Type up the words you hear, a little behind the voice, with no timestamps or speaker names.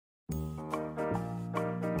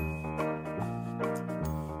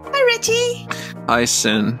Richie! Hi,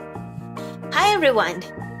 Sin. Hi, everyone.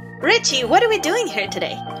 Richie, what are we doing here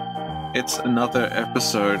today? It's another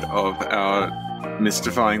episode of our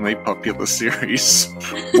mystifyingly popular series,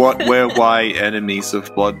 What, Where, Why, Enemies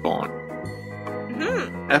of Bloodborne.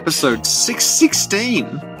 Episode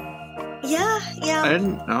 616! Yeah.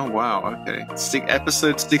 Oh, wow, okay.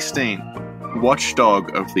 Episode 16.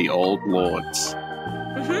 Watchdog of the Old Lords.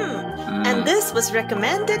 And this was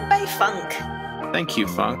recommended by Funk. Thank you,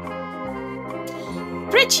 Funk.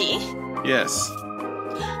 Richie? Yes.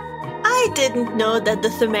 I didn't know that the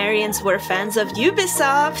Thumerians were fans of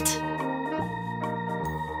Ubisoft.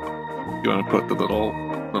 You want to put the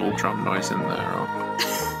little drum noise in there? Or?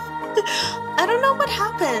 I don't know what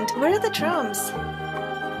happened. Where are the drums?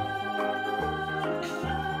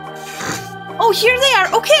 Oh, here they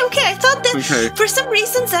are. Okay. I thought that for some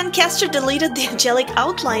reason Zencaster deleted the angelic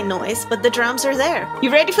outline noise, but the drums are there.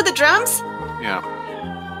 You ready for the drums? Yeah.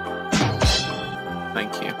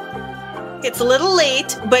 Thank you. It's a little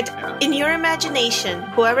late, but in your imagination,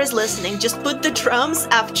 whoever's listening, just put the drums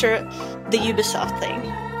after the Ubisoft thing.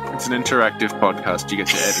 It's an interactive podcast. You get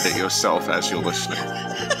to edit it yourself as you're listening.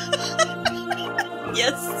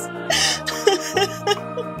 Yes.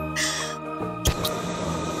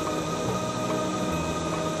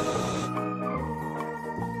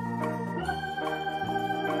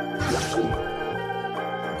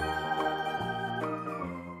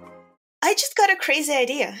 I just got a crazy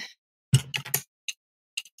idea.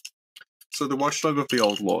 So the Watchdog of the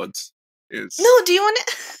Old Lords is... No, do you want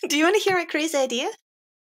to hear a crazy idea?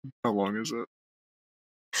 How long is it?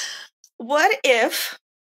 What if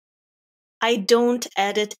I don't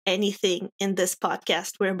edit anything in this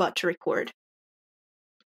podcast we're about to record?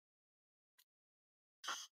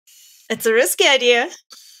 It's a risky idea.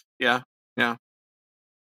 Yeah.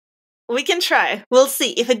 We can try. We'll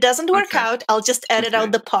see. If it doesn't work out, I'll just edit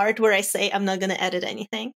out the part where I say I'm not going to edit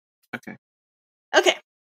anything. Okay.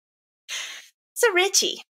 So,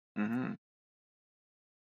 Richie,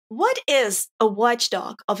 what is a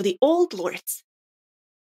watchdog of the Old Lords?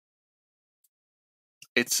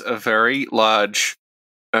 It's a very large...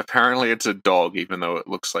 Apparently it's a dog, even though it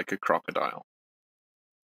looks like a crocodile.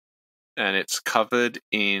 And it's covered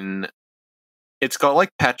in... It's got, like,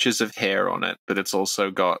 patches of hair on it, but it's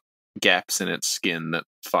also got gaps in its skin that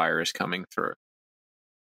fire is coming through.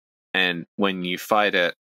 And when you fight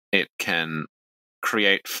it, it can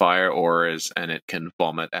create fire auras and it can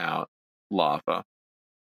vomit out lava.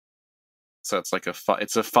 So it's like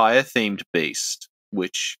it's a fire-themed beast,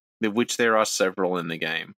 which there are several in the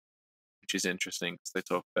game, which is interesting because they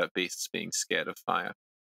talk about beasts being scared of fire.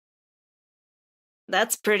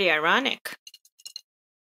 That's pretty ironic.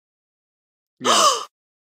 Yeah.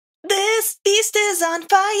 This beast is on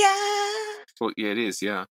fire! Well, yeah, it is,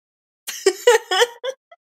 yeah.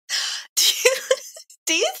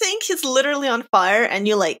 Do you think he's literally on fire and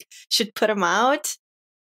you, like, should put him out,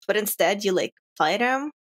 but instead you, like, fight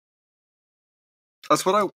him? That's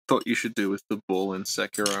what I thought you should do with the bull in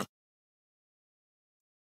Sekiro.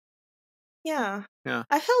 Yeah. Yeah.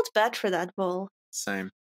 I felt bad for that bull.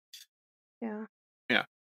 Same. Yeah. Yeah.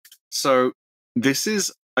 So, this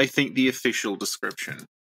is, I think, the official description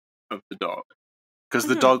of the dog. Because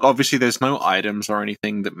the dog, obviously there's no items or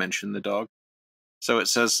anything that mention the dog. So it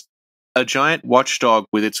says, a giant watchdog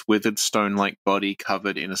with its withered stone-like body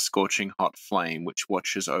covered in a scorching hot flame which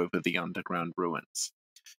watches over the underground ruins.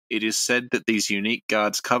 It is said that these unique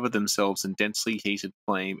guards cover themselves in densely heated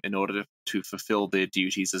flame in order to fulfill their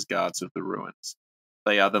duties as guards of the ruins.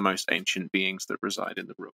 They are the most ancient beings that reside in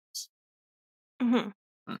the ruins.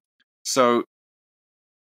 So,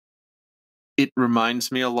 it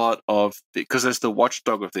reminds me a lot of... Because there's the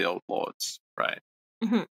Watchdog of the Old Lords, right?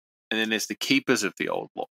 And then there's the Keepers of the Old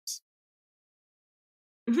Lords.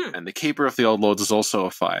 And the Keeper of the Old Lords is also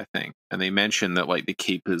a fire thing. And they mention that, like, the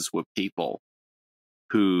Keepers were people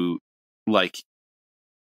who, like,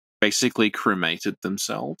 basically cremated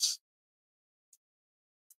themselves.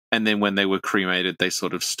 And then when they were cremated, they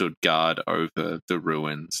sort of stood guard over the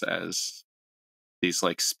ruins as these,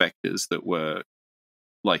 like, specters that were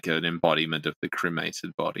like an embodiment of the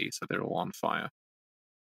cremated body, so they're all on fire.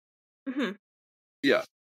 Yeah.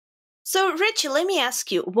 So, Richie, let me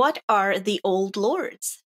ask you, what are the Old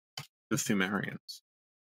Lords? The Thumerians.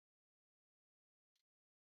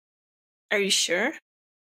 Are you sure?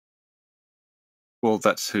 Well,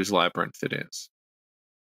 that's whose labyrinth it is.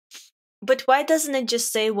 But why doesn't it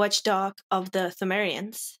just say Watchdog of the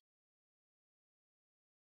Thumerians?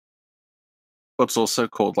 Well, it's also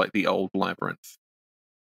called, like, the Old Labyrinth.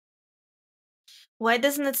 Why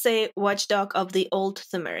doesn't it say Watchdog of the Old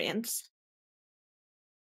Thumerians?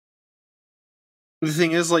 The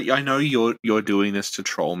thing is, like, I know you're doing this to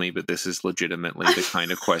troll me, but this is legitimately the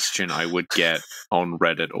kind of question I would get on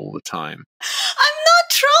Reddit all the time. I'm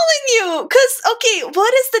not trolling you! Because, okay,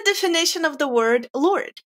 what is the definition of the word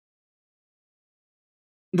lord?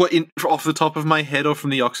 What, off the top of my head or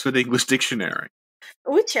from the Oxford English Dictionary?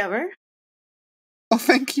 Whichever. Oh,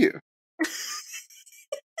 thank you.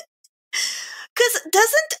 Because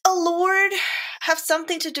doesn't a lord have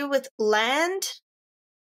something to do with land?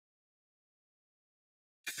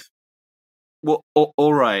 Well,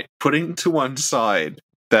 all right. Putting to one side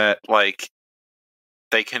that, like,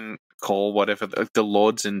 they can call whatever the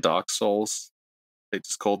lords in Dark Souls, they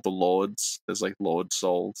just called the lords. There's like Lord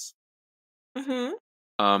Souls. Mm-hmm.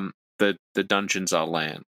 The dungeons are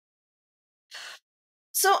land.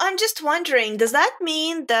 So I'm just wondering, does that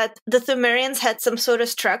mean that the Thumerians had some sort of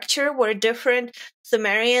structure where different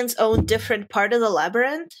Thumerians owned different part of the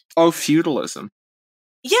labyrinth? Oh, feudalism.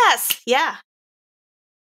 Yes, yeah.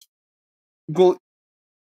 Well,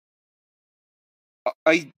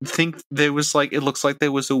 I think there was it looks like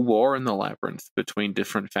there was a war in the labyrinth between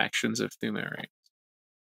different factions of Thumerians.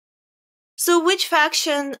 So which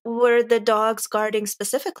faction were the dogs guarding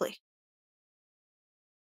specifically?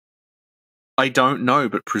 I don't know,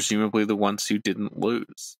 but presumably the ones who didn't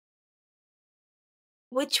lose.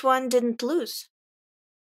 Which one didn't lose?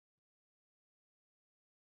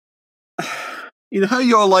 You know how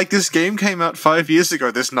you're like, this game came out 5 years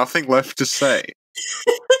ago, there's nothing left to say.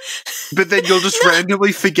 But then you'll just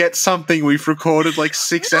randomly forget something we've recorded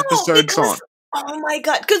 6 episodes on. Oh my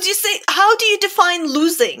god, because you say, how do you define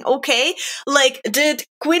losing, okay? Like, did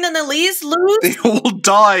Queen and Elise lose? They all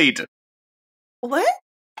died! What?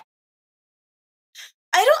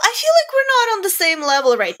 I feel like we're not on the same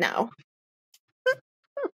level right now.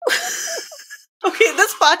 Okay,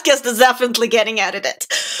 this podcast is definitely getting edited.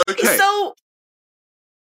 Okay. So...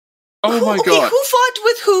 my god. Okay, who fought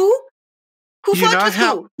with who? Who fought with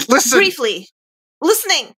who? Listen! Briefly.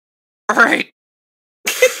 Listening. Alright.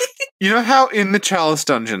 You know how in the Chalice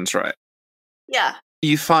dungeons, right? Yeah.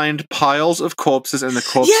 You find piles of corpses, and the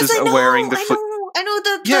corpses are wearing the... I know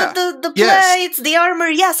the plates, the armor.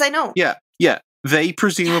 Yes, I know. Yeah. They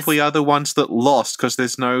presumably are the ones that lost, because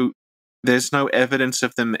there's no evidence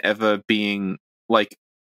of them ever being,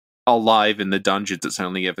 alive in the dungeons. It's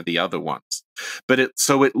only ever the other ones. But it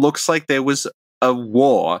looks like there was a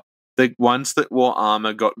war. The ones that wore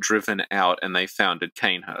armor got driven out, and they founded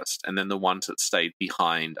Canehurst. And then the ones that stayed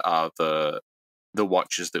behind are the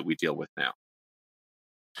Watchers that we deal with now.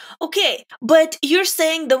 Okay, but you're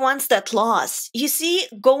saying the ones that lost. You see,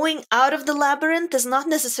 going out of the labyrinth is not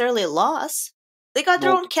necessarily a loss. They got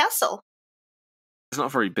their own castle. It's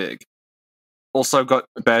not very big. Also got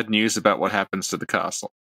bad news about what happens to the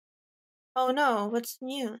castle. Oh no, what's the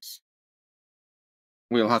news?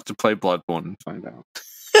 We'll have to play Bloodborne and find out.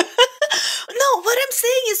 No, what I'm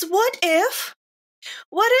saying is, what if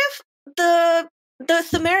the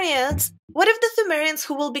Thumerians, what if the Thumerians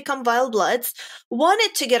who will become Vile Bloods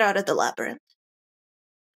wanted to get out of the labyrinth?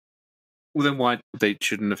 Well, then why they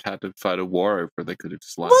shouldn't have had to fight a war over it? They could have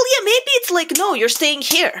just left. Well, yeah, maybe it's like, no, you're staying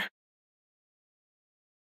here.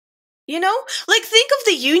 You know? Like, think of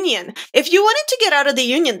the Union. If you wanted to get out of the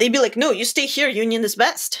Union, they'd be like, no, you stay here, Union is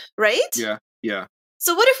best, right? Yeah.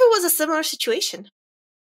 So what if it was a similar situation?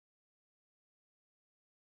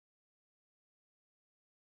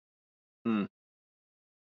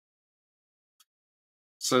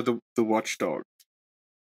 So the Watchdog.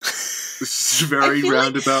 This is a very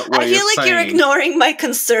roundabout way of saying... I feel like you're ignoring my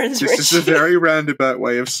concerns, Richie. This is a very roundabout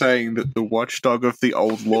way of saying that the Watchdog of the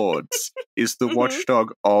Old Lords is the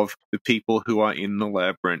watchdog of the people who are in the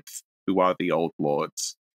labyrinth, who are the Old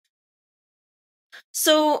Lords.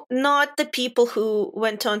 So, not the people who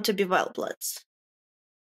went on to be Vile Bloods?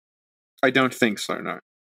 I don't think so, no.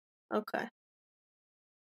 Okay.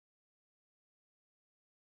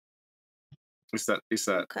 Is that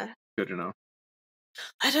okay. Good enough?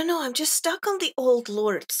 I don't know, I'm just stuck on the Old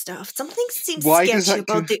Lord stuff. Something seems sketchy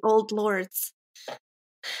about the Old Lords.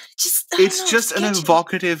 It's just an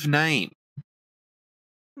evocative name.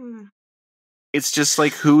 It's just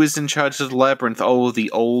like, who is in charge of the labyrinth? Oh,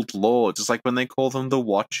 the Old Lords. It's like when they call them the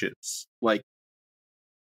Watchers. Like,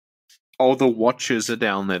 oh, the Watchers are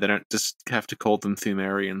down there. They don't just have to call them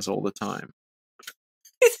Thumerians all the time.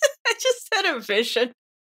 I just had a vision.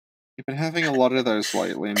 You've been having a lot of those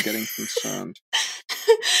lately. I'm getting concerned.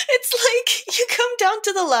 It's like you come down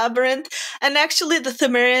to the labyrinth, and actually the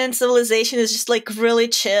Thumerian civilization is just really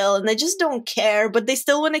chill, and they just don't care, but they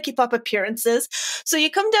still want to keep up appearances. So you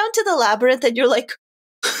come down to the labyrinth, and you're like,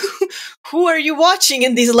 who are you watching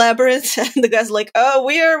in these labyrinths? And the guy's like, oh,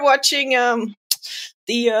 we are watching the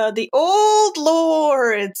the old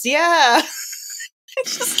lords. Yeah.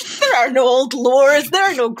 There are no old lords. There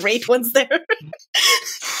are no great ones there.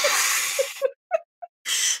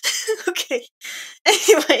 Okay.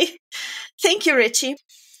 Anyway, thank you, Richie.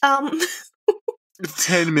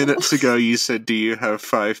 10 minutes ago, you said, "Do you have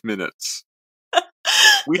 5 minutes?"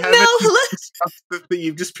 We haven't now discussed that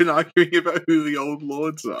you've just been arguing about who the old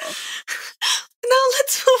lords are.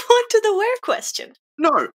 let's move on to the where question.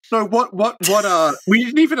 No. What are... We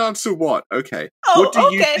didn't even answer what. Okay. Oh, What do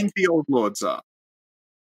you okay. think the old lords are?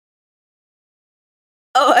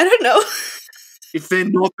 Oh, I don't know. If they're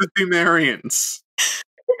not the Thumerians.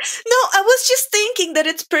 No, I was just thinking that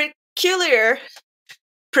it's peculiar.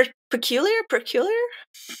 Peculiar? Peculiar,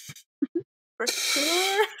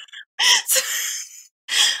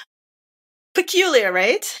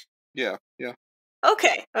 right? Yeah.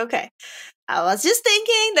 Okay. I was just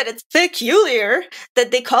thinking that it's peculiar that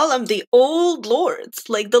they call them the old lords.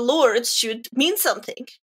 Like the lords should mean something.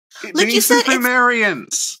 It Like you means said, the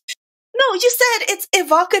Thumerians. No, you said it's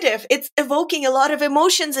evocative. It's evoking a lot of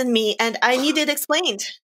emotions in me, and I need it explained.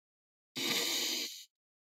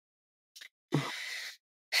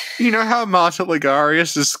 You know how Marta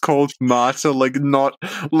Ligarius is called Marta, like not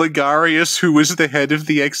Ligarius, who was the head of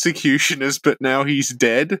the executioners, but now he's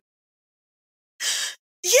dead?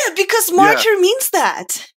 Yeah, because martyr means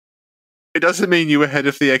that. It doesn't mean you were head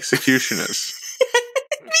of the executioners.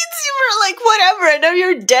 It means you were like, whatever, I know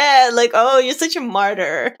you're dead. Like, oh, you're such a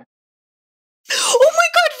martyr. Oh my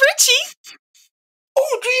god, Richie!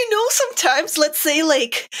 Oh, do you know sometimes, let's say,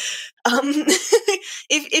 like,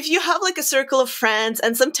 if you have like a circle of friends,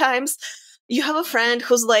 and sometimes you have a friend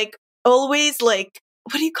who's like always like,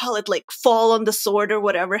 what do you call it, like fall on the sword or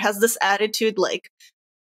whatever, has this attitude, like,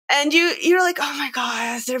 and you're like, oh my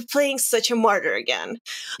god, they're playing such a martyr again.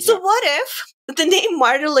 Yeah. So what if the name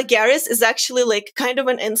Martyr Ligarius is actually like kind of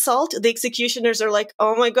an insult? The executioners are like,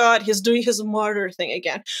 oh my god, he's doing his martyr thing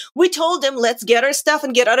again. We told him, let's get our stuff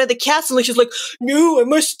and get out of the castle. And she's like, no, I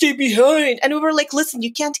must stay behind. And we were like, listen,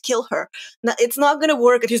 you can't kill her. No, it's not going to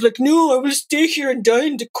work. And he's like, no, I will stay here and die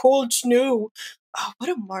in the cold snow. Oh, what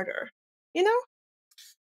a martyr. You know?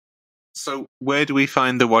 So where do we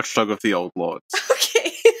find the Watchdog of the Old Lords?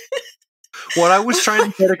 Okay. What I was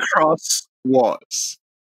trying to get across was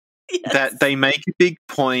that they make a big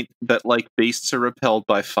point that, like, beasts are repelled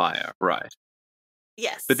by fire, right?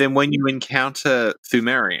 Yes. But then when you encounter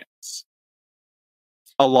Thumerians,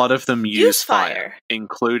 a lot of them use fire.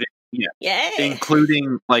 Including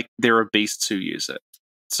like there are beasts who use it.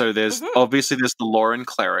 So there's obviously there's the Lauren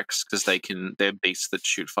clerics because they're beasts that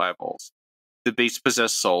shoot fireballs. The beast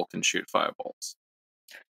possessed soul can shoot fireballs.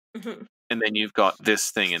 Mm-hmm. And then you've got this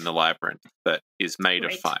thing in the labyrinth that is made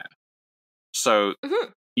of fire. So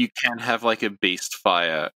you can have like a beast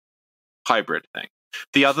fire hybrid thing.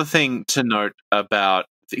 The other thing to note about...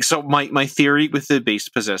 So my theory with the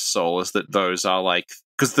beast possessed soul is that those are like...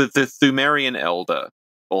 Because the Thumerian elder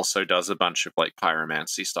also does a bunch of like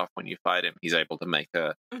pyromancy stuff when you fight him. He's able to make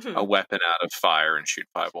a weapon out of fire and shoot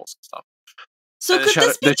fireballs and stuff. So could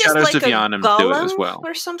this be just like a golem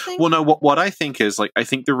or something? Well, no, what I think is, like, I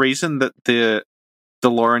think the reason that the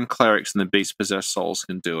Lauren clerics and the beast possessed souls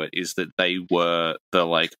can do it is that they were the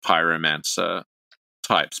like pyromancer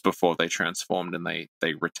types before they transformed, and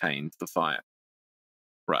they retained the fire.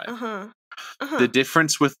 Right. The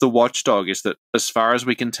difference with the Watchdog is that, as far as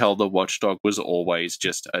we can tell, the Watchdog was always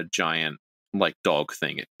just a giant like dog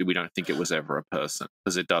thing. We don't think it was ever a person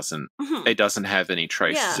because it doesn't have any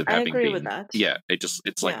traces of having been. With that. Yeah, it's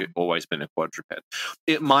like it's always been a quadruped.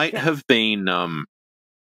 It might have been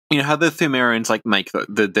you know how the Thumerians like make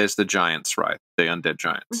there's the giants, right? The undead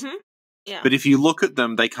giants. Yeah. But if you look at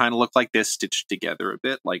them, they kind of look like they're stitched together a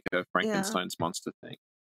bit, like a Frankenstein's monster thing.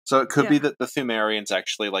 So it could be that the Thumerians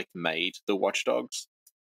actually like made the Watchdogs.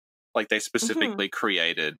 Like they specifically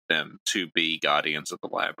created them to be guardians of the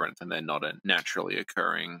labyrinth, and they're not a naturally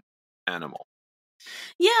occurring animal.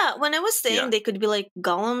 Yeah, when I was saying they could be like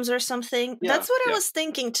golems or something, that's what I was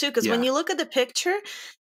thinking too, because when you look at the picture,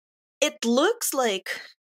 it looks like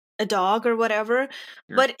a dog or whatever,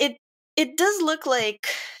 but it does look like,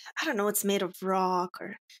 I don't know, it's made of rock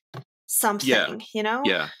or something, you know?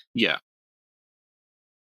 Yeah.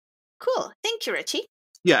 Cool. Thank you, Richie.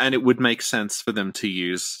 Yeah, and it would make sense for them to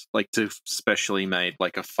use, like, to specially made,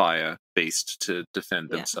 like, a fire beast to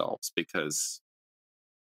defend themselves, because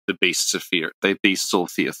the beasts all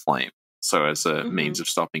fear flame. So as a means of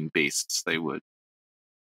stopping beasts, they would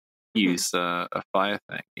use a fire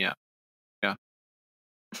thing. Yeah.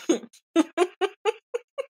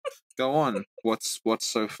 Go on. What's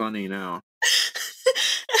so funny now?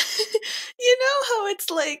 You know how it's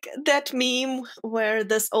like that meme where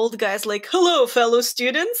this old guy's like, "Hello, fellow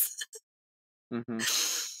students," Mm-hmm.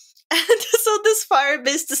 and so this fire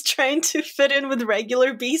beast is trying to fit in with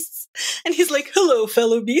regular beasts, and he's like, "Hello,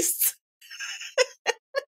 fellow beasts,"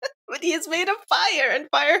 but he is made of fire, and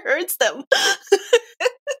fire hurts them.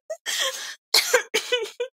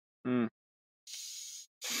 Mm.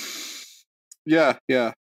 Yeah.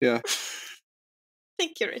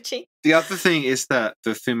 Thank you, Richie. The other thing is that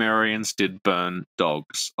the Thumerians did burn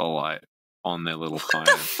dogs alive on their little What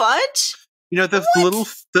the fires. fudge? You know, the What?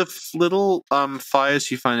 little fires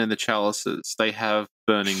you find in the chalices, they have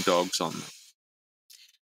burning dogs on them.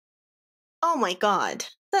 Oh my god.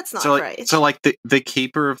 That's not So like, right. so like the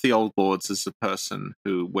keeper of the old lords is a person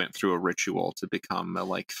who went through a ritual to become a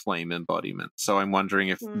like flame embodiment. So I'm wondering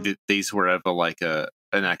if these were ever like an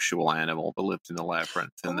actual animal that lived in the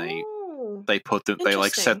labyrinth, and they put them, they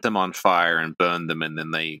like set them on fire and burned them, and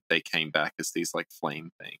then they came back as these like flame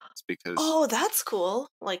things because Oh, that's cool.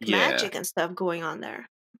 Like magic and stuff going on there.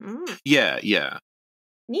 Yeah.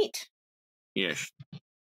 Neat. Yes.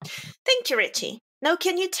 Thank you, Richie. Now,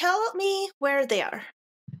 can you tell me where they are?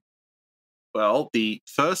 Well, the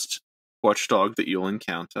first watchdog that you'll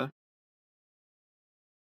encounter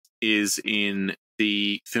is in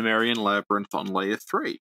the Thumerian labyrinth on layer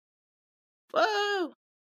 3. Whoa!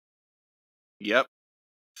 Yep.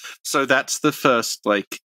 So that's the first,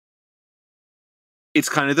 like, it's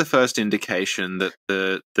kind of the first indication that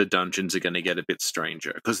the dungeons are going to get a bit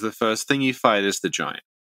stranger, because the first thing you fight is the giant,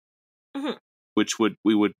 which we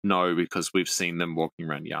would know because we've seen them walking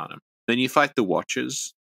around Yharnam. Then you fight the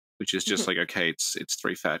Watchers, which is just like, okay, it's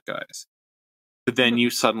 3 fat guys. But then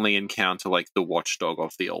you suddenly encounter like the watchdog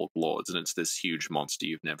of the old lords, and it's this huge monster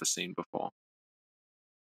you've never seen before.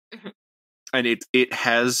 And it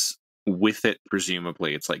has with it,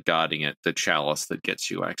 presumably, it's like guarding it, the chalice that gets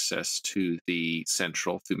you access to the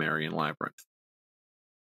central Thumerian labyrinth.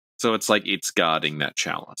 So it's like it's guarding that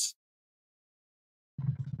chalice.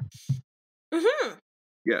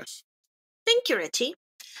 Yes. Thank you, Richie.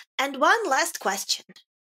 And one last question.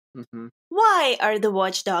 Why are the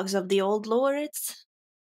watchdogs of the old lords?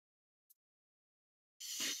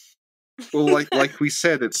 Well, like we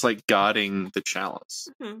said, it's like guarding the chalice.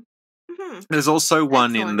 There's also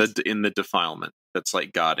one in the defilement that's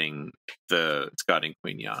like guarding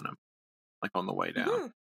Queen Yharnam, like on the way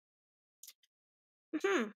down.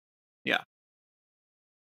 Yeah.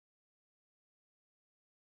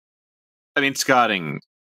 I mean, it's guarding.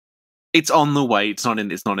 It's on the way. It's not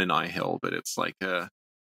in Eye Hill, but it's like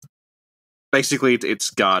basically it's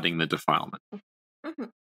guarding the defilement.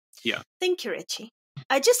 Yeah. Thank you, Richie.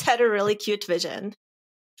 I just had a really cute vision.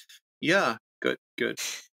 Yeah. Good. Tell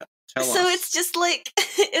us. So it's just like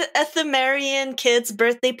a Thumerian kid's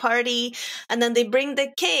birthday party, and then they bring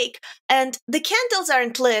the cake, and the candles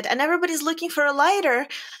aren't lit, and everybody's looking for a lighter,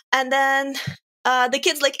 and then the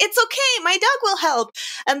kid's like, "It's okay, my dog will help."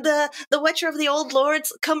 And the Watcher of the Old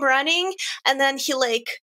Lords come running, and then he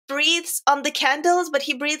like breathes on the candles, but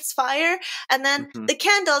he breathes fire, and then the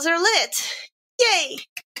candles are lit. Yay!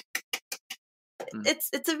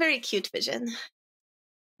 It's a very cute vision.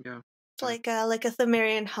 Yeah. Like a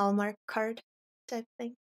Thumerian Hallmark card type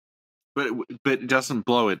thing. But it doesn't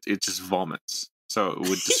blow it; it just vomits. So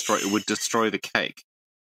it would destroy the cake.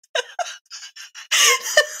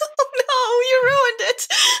 Oh no, you ruined it!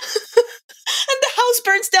 And the house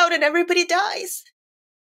burns down and everybody dies.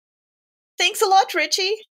 Thanks a lot,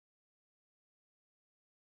 Richie.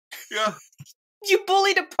 Yeah. You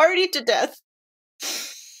bullied a party to death.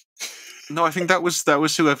 No, I think that was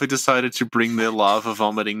whoever decided to bring their lava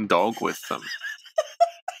vomiting dog with them.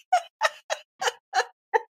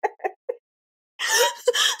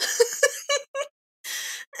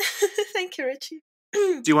 Thank you, Richie.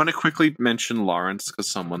 Do you want to quickly mention Lawrence, because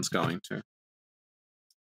someone's going to?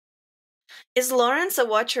 Is Lawrence a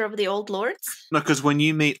Watcher of the Old Lords? No, because when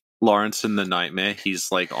you meet Lawrence in the nightmare,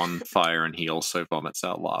 he's like on fire and he also vomits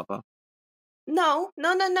out lava. No.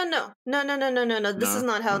 This is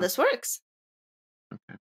not how this works.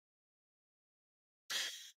 Okay.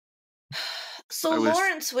 So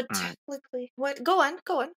Lawrence would technically... What? Go on.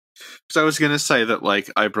 So I was going to say that, like,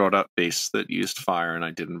 I brought up beasts that used fire, and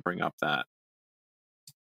I didn't bring up that.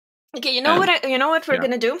 Okay, you know what we're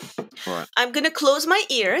gonna do? What? I'm gonna close my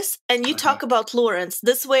ears, and you talk about Lawrence.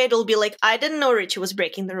 This way, it'll be like I didn't know Richie was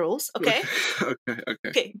breaking the rules. Okay.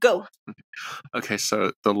 Okay, go. Okay,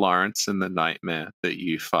 so the Lawrence in the nightmare that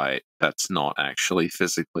you fight, that's not actually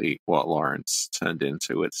physically what Lawrence turned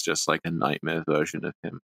into. It's just like a nightmare version of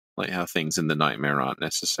him. Like how things in the nightmare aren't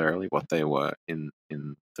necessarily what they were in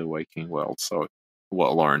the waking world. So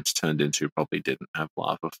what Lawrence turned into probably didn't have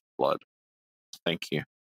lava for blood. Thank you.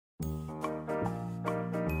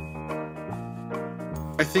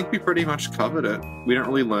 I think we pretty much covered it. We don't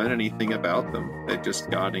really learn anything about them. They're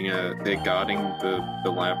just guarding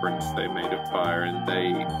the labyrinth they made of fire,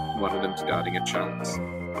 and one of them's guarding a chalice.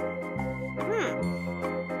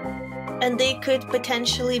 And they could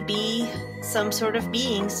potentially be some sort of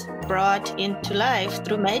beings brought into life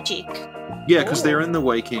through magic. Yeah, because they're in the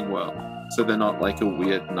waking world. So they're not like a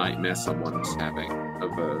weird nightmare someone's having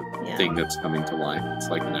of a thing that's coming to life. It's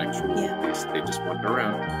like an actual beast. They just wander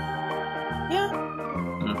around. Yeah.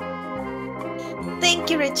 Thank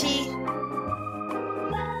you, Richie.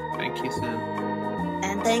 Thank you, Sam.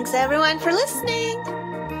 And thanks everyone for listening.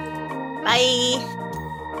 Bye.